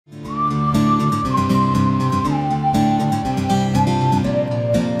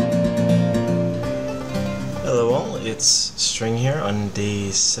String here on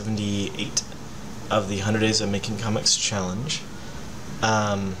day 78 of the 100 Days of Making Comics Challenge.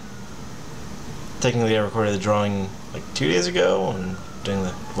 Technically I recorded the drawing like 2 days ago and doing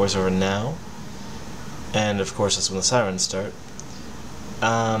the voiceover now. And of course that's when the sirens start.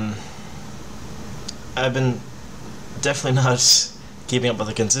 I've been definitely not keeping up with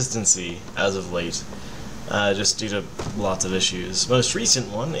the consistency as of late, just due to lots of issues. Most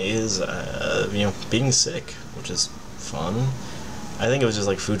recent one is, being sick, which is fun. I think it was just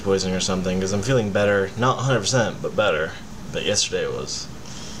like food poisoning or something, because I'm feeling better, not 100%, but better. But yesterday it was,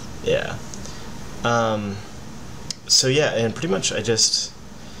 yeah. So yeah, and pretty much I just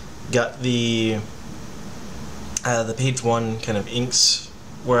got the page 1 kind of inks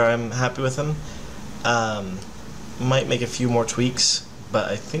where I'm happy with them. Might make a few more tweaks, but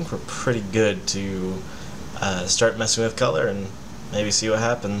I think we're pretty good to start messing with color and maybe see what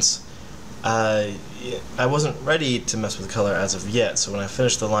happens. I wasn't ready to mess with color as of yet, so when I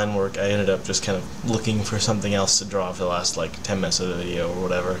finished the line work I ended up just kind of looking for something else to draw for the last like 10 minutes of the video or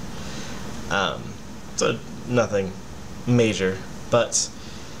whatever. So nothing major, but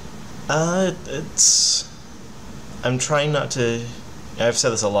I'm trying not to, I've said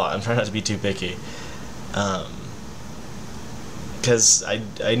this a lot, I'm trying not to be too picky. Because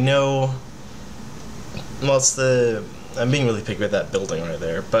I know, well, I'm being really picky with that building right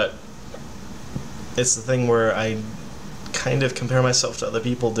there, but it's the thing where I kind of compare myself to other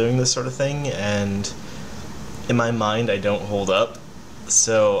people doing this sort of thing, and in my mind I don't hold up,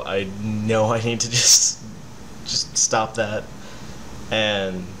 so I know I need to just stop that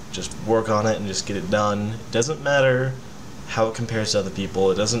and just work on it and just get it done. It doesn't matter how it compares to other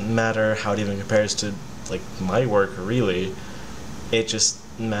people, it doesn't matter how it even compares to like my work really, it just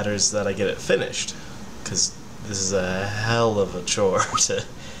matters that I get it finished, because this is a hell of a chore to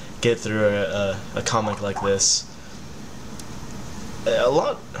get through a comic like this. A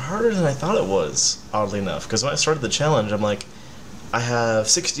lot harder than I thought it was, oddly enough, because when I started the challenge I'm like, I have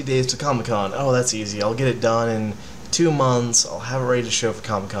 60 days to Comic-Con, oh that's easy, I'll get it done in 2 months, I'll have it ready to show for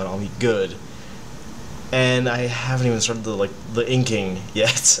Comic-Con, I'll be good. And I haven't even started the inking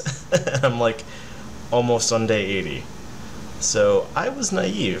yet. I'm like almost on day 80. So I was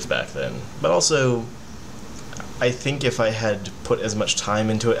naive back then, but also I think if I had put as much time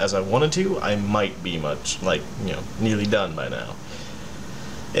into it as I wanted to, I might be nearly done by now.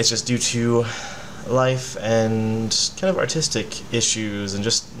 It's just due to life and kind of artistic issues and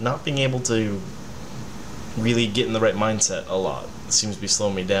just not being able to really get in the right mindset a lot. It seems to be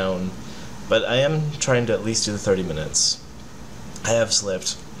slowing me down, but I am trying to at least do the 30 minutes. I have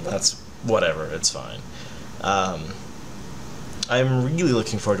slipped, that's whatever, it's fine. I'm really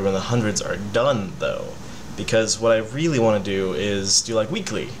looking forward to when the hundreds are done though, because what I really want to do is do like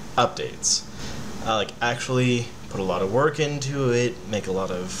weekly updates. Actually put a lot of work into it, make a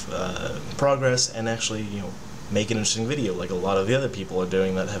lot of progress, and actually, make an interesting video like a lot of the other people are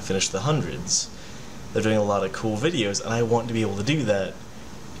doing that have finished the hundreds. They're doing a lot of cool videos, and I want to be able to do that,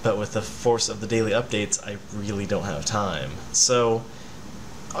 but with the force of the daily updates, I really don't have time. So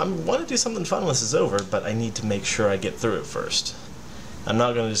I want to do something fun when this is over, but I need to make sure I get through it first. I'm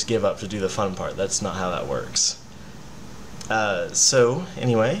not going to just give up to do the fun part. That's not how that works. So,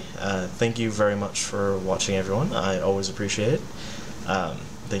 anyway, thank you very much for watching, everyone. I always appreciate it.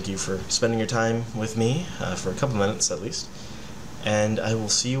 Thank you for spending your time with me, for a couple minutes at least. And I will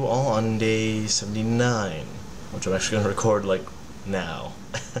see you all on day 79, which I'm actually going to record, now.